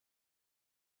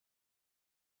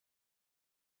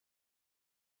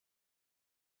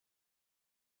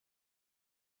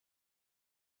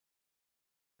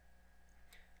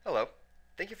Hello,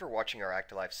 thank you for watching our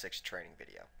ActiLife 6 training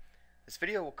video. This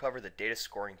video will cover the data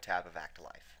scoring tab of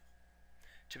ActiLife.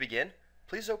 To begin,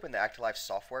 please open the ActiLife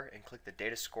software and click the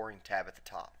data scoring tab at the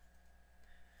top.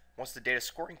 Once the data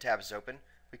scoring tab is open,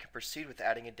 we can proceed with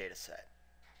adding a dataset.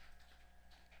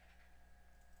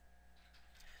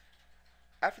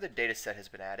 After the dataset has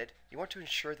been added, you want to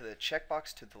ensure that the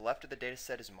checkbox to the left of the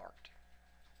dataset is marked.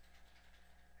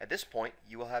 At this point,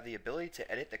 you will have the ability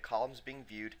to edit the columns being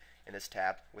viewed in this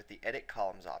tab with the Edit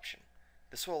Columns option.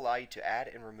 This will allow you to add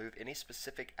and remove any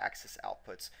specific access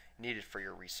outputs needed for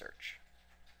your research.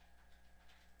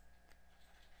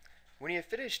 When you have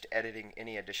finished editing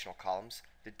any additional columns,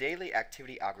 the daily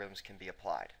activity algorithms can be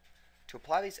applied. To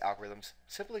apply these algorithms,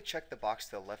 simply check the box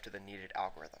to the left of the needed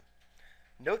algorithm.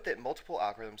 Note that multiple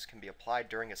algorithms can be applied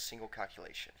during a single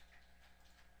calculation.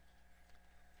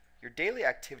 Your daily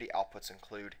activity outputs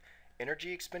include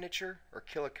energy expenditure or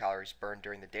kilocalories burned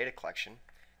during the data collection,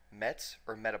 METs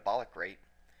or metabolic rate,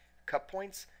 cut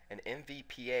points, and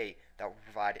MVPA that will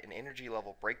provide an energy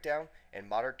level breakdown and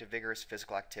moderate to vigorous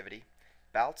physical activity,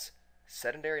 bouts,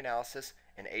 sedentary analysis,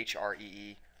 and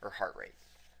HREE or heart rate.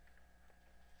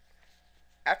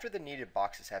 After the needed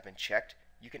boxes have been checked,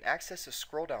 you can access the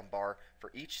scroll down bar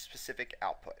for each specific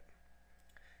output.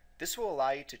 This will allow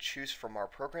you to choose from our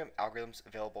program algorithms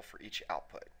available for each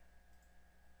output.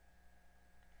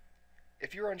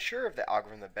 If you are unsure of the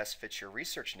algorithm that best fits your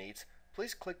research needs,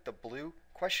 please click the blue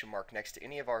question mark next to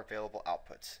any of our available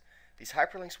outputs. These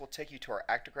hyperlinks will take you to our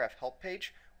ActiGraph help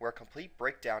page where a complete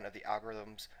breakdown of the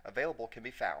algorithms available can be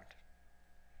found.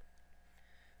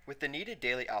 With the needed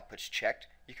daily outputs checked,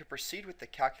 you can proceed with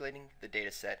calculating the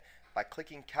dataset by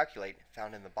clicking Calculate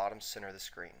found in the bottom center of the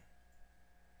screen.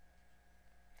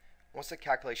 Once the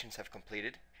calculations have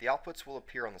completed, the outputs will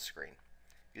appear on the screen.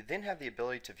 You then have the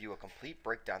ability to view a complete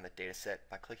breakdown of the dataset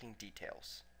by clicking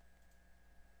Details.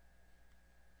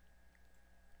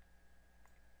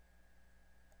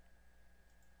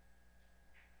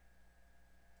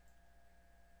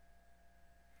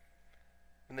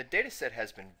 When the dataset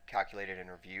has been calculated and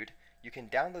reviewed, you can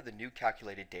download the new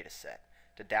calculated dataset.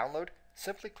 To download,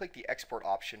 simply click the Export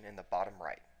option in the bottom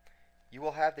right. You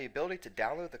will have the ability to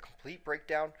download the complete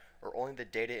breakdown or only the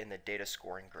data in the data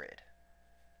scoring grid.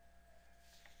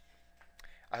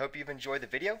 I hope you've enjoyed the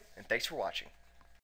video, and thanks for watching.